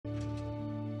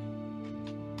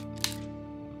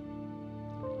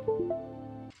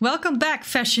Welcome back,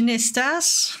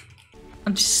 fashionistas.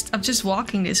 I'm just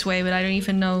walking this way, but I don't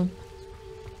even know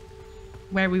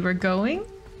where we were going.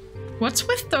 What's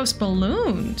with those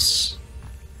balloons?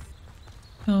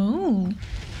 Oh.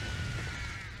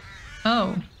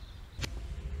 Oh.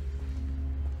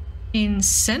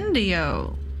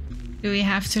 Incendio. Do we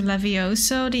have to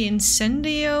Levioso the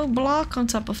Incendio block on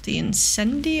top of the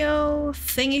Incendio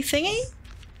thingy?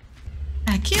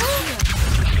 Accio?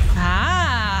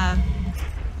 Ah!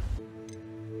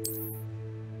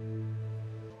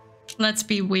 Let's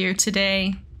be weird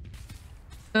today.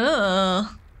 Ugh.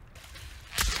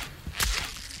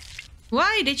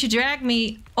 Why did you drag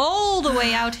me all the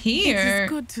way out here? It is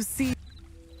good to see.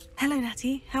 Hello,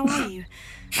 Natty. How are you?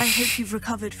 I hope you've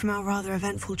recovered from our rather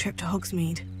eventful trip to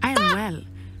Hogsmeade. I am well,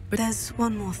 but there's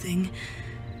one more thing.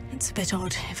 It's a bit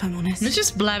odd, if I'm honest. I'm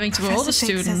just blabbing to all the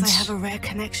students. Says I have a rare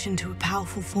connection to a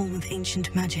powerful form of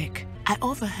ancient magic. I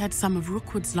overheard some of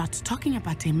Rookwood's lot talking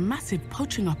about a massive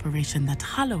poaching operation that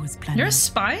Hallow is planning. You're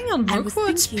spying on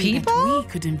Rookwood's people? That we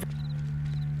could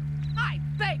I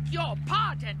beg your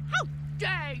pardon. How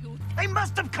dare you? They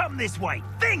must have come this way.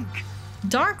 Think!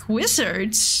 Dark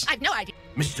wizards? I've no idea.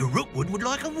 Mr. Rookwood would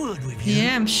like a word with you.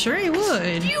 Yeah, I'm sure he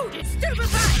would. You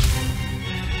stupefy!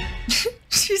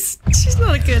 She's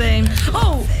not a good aim.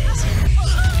 Oh!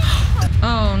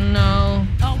 Oh no.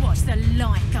 I'll watch the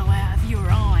light go out of your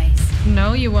eyes.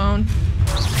 No, you won't.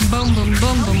 Boom, boom,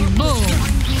 boom, boom, boom.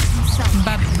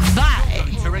 Bye-bye.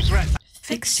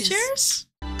 Fixtures?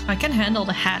 I can handle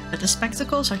the hat, but the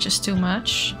spectacles are just too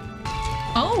much.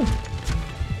 Oh!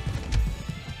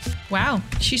 Wow,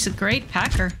 she's a great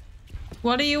packer.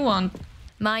 What do you want?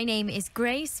 My name is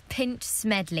Grace Pinch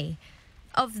Smedley.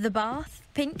 Of the Bath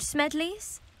Pinch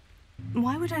Smedleys?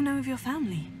 Why would I know of your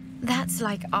family? That's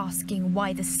like asking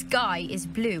why the sky is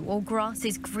blue or grass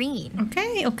is green.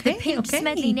 Okay. The Pinch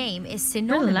Smedley name is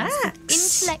synonymous with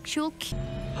intellectual...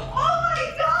 Oh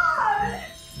my god!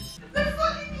 The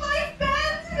fucking life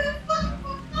band to the fucking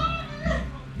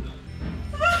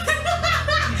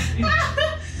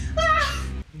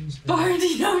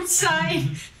party outside!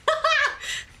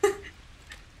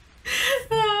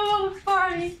 Oh,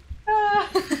 party!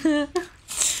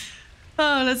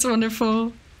 Oh, that's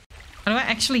wonderful. How do I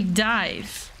actually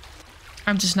dive?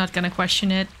 I'm just not gonna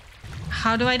question it.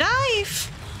 How do I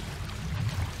dive?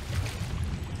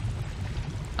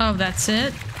 Oh, that's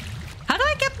it. How do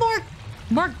I get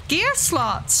more gear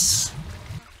slots?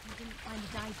 You didn't find the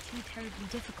dive too terribly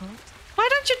difficult. Why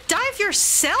don't you dive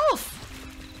yourself?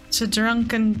 It's a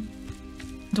drunken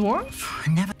dwarf?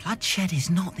 Never. Bloodshed is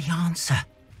not the answer.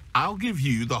 I'll give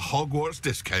you the Hogwarts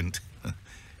discount.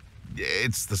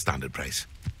 It's the standard price.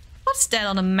 What's that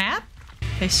on the map?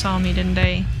 They saw me, didn't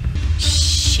they?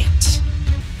 Shit.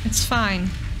 It's fine.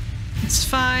 It's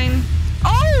fine.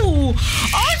 Oh!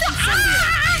 Oh,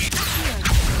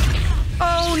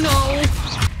 oh no!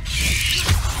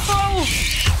 Oh!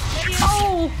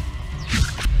 Oh!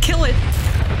 Kill it!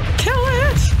 Kill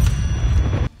it!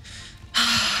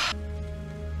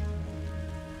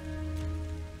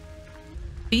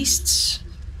 Beasts,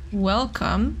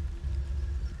 welcome.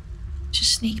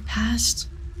 Just sneak past.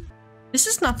 This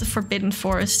is not the Forbidden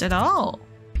Forest at all.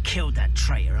 Killed that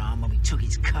traitor arm when we took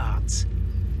his cards.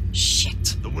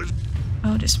 Shit.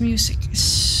 Oh, this music is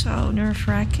so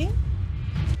nerve-wracking.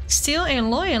 Steal a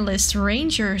Loyalist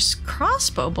Ranger's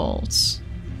crossbow bolts.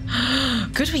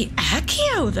 Could we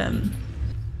Accio them?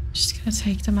 Just gonna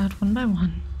take them out one by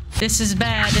one. This is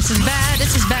bad, this is bad,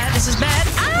 this is bad, this is bad.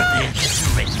 Ah!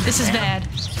 This is bad.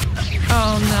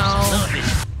 Oh no.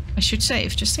 I should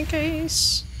save, just in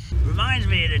case. Reminds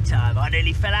me of the time I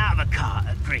nearly fell out of a cart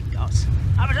at Gringotts.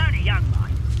 I was only young,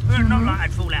 mind. Not like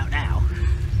I'd fall out now.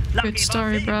 Good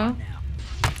story, bro.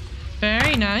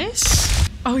 Very nice.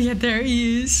 Oh yeah, there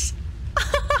he is.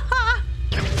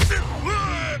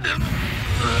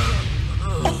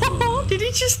 Oh, did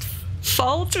he just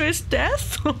fall to his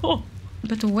death?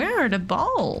 But where are the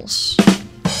balls?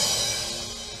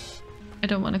 I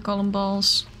don't want to call them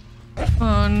balls.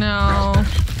 Oh no.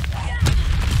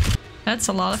 That's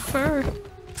a lot of fur.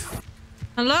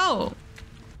 Hello.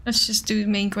 Let's just do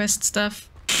main quest stuff.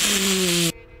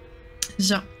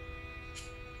 So.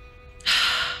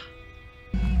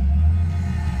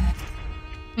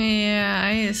 Yeah,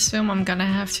 I assume I'm gonna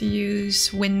have to use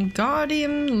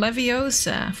Wingardium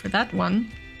Leviosa for that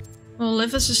one. Well,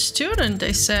 live as a student,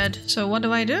 they said. So what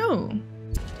do I do?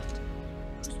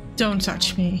 Don't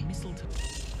touch me.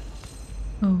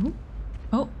 Oh.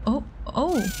 Oh, oh,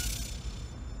 oh.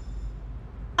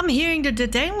 I'm hearing the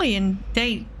Daedalian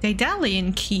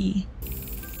key.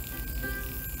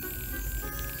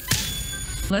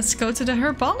 Let's go to the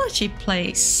herbology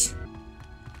place.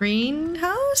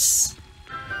 greenhouse.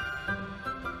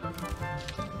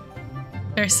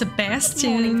 There's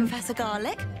Sebastian. Morning, Professor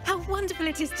Garlic. How wonderful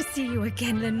it is to see you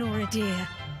again, Lenora dear.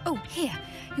 Oh, here.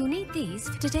 You'll need these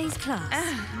for today's class.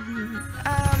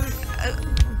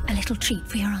 A little treat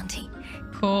for your auntie.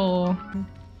 Cool.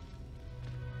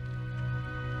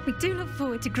 We do look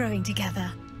forward to growing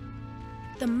together.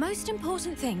 The most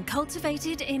important thing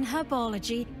cultivated in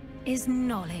herbology is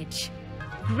knowledge.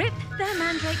 Grip their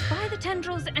mandrake by the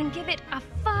tendrils and give it a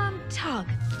firm tug.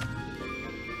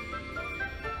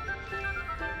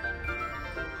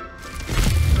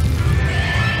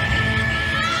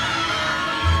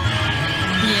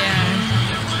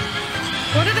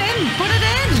 Put it in! Put it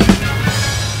in!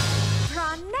 For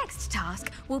our next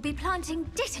task, we'll be planting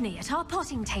dittany at our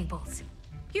potting tables.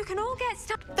 You can all get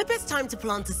started. The best time to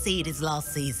plant a seed is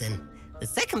last season. The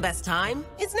second best time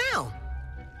is now.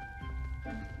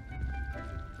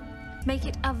 Make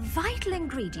it a vital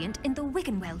ingredient in the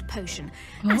Wiggenweld potion.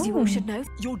 As you all should know,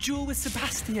 Your duel with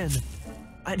Sebastian.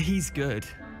 And he's good.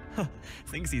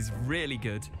 Thinks he's really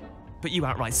good. But you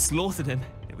outright slaughtered him.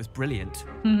 It was brilliant.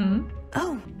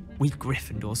 Oh. We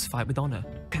Gryffindors fight with honor.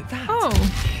 Look at that. Oh.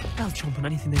 They'll chomp on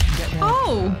anything they can get their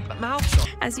mouths on.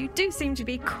 As you do seem to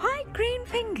be quite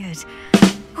green-fingered.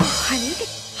 Oh, I need it.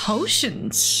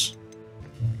 Potions.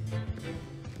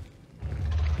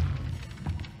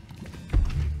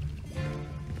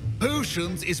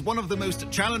 Potions is one of the most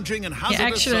challenging and hazardous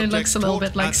actually looks subjects a little taught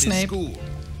bit like at this Snape. school.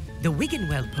 The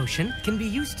Wiggenweld potion can be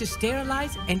used to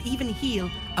sterilize and even heal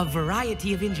a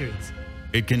variety of injuries.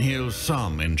 It can heal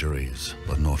some injuries,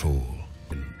 but not all.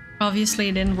 Obviously,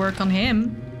 it didn't work on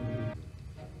him.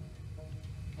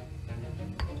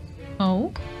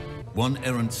 Oh. One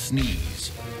errant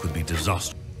sneeze could be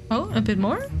disastrous. Oh, a bit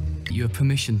more? You have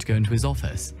permission to go into his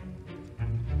office.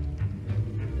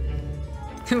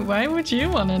 Why would you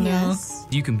want to know?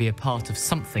 You can be a part of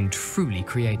something truly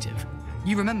creative.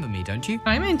 You remember me, don't you?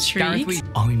 I'm intrigued.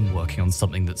 I'm working on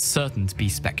something that's certain to be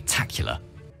spectacular.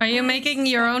 Are you making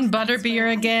your own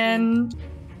butterbeer again?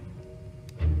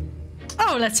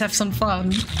 Oh, let's have some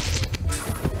fun.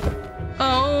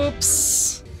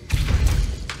 Oops.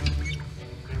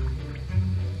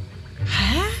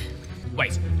 Huh?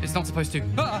 Wait, it's not supposed to.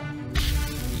 Ah!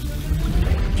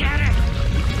 Get it!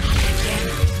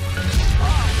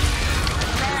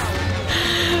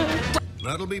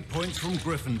 That'll be points from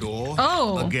Gryffindor.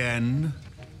 Oh. Again.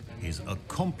 His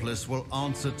accomplice will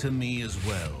answer to me as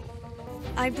well.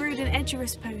 I brewed an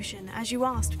Edgerus potion, as you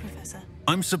asked, Professor.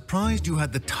 I'm surprised you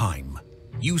had the time.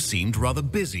 You seemed rather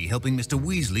busy helping Mr.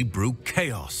 Weasley brew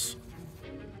chaos.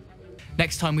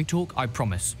 Next time we talk, I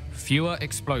promise, fewer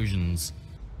explosions.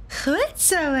 Goed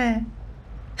zo,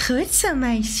 Goed zo,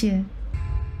 meisje.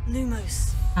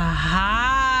 Lumos.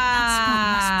 Aha.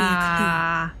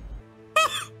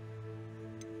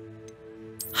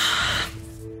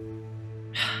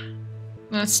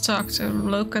 Let's talk to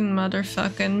Loken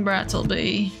motherfucking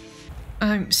Brattleby.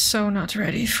 I'm so not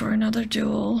ready for another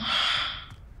duel.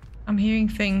 I'm hearing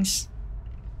things.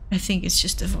 I think it's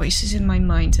just the voices in my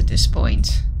mind at this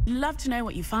point. Love to know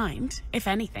what you find, if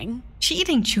anything. She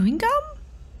eating chewing gum?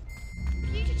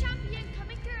 Future champion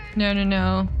coming through. No, no,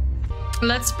 no.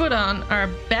 Let's put on our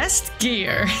best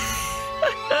gear.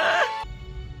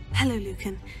 Hello,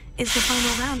 Lucan. It's the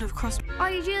final round of cross... Are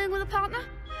you dealing with a partner?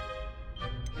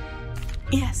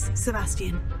 Yes,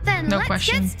 Sebastian. Then No let's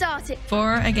question. get started.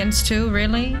 4 against 2,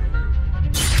 really?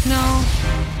 No.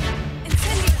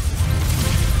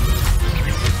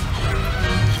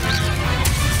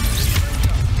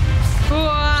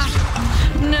 Wah.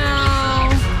 No.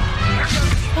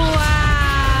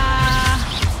 Wah.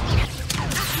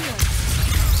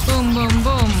 Boom, boom,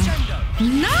 boom.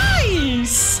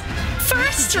 Nice!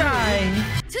 First try.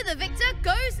 To the victor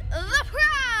goes the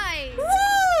prize.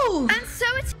 Woo! And so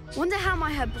it's... Wonder how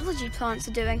my herbology plants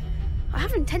are doing. I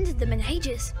haven't tended them in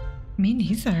ages. Me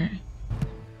neither.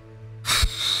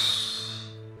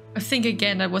 I think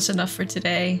again that was enough for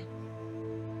today.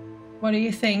 What do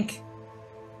you think?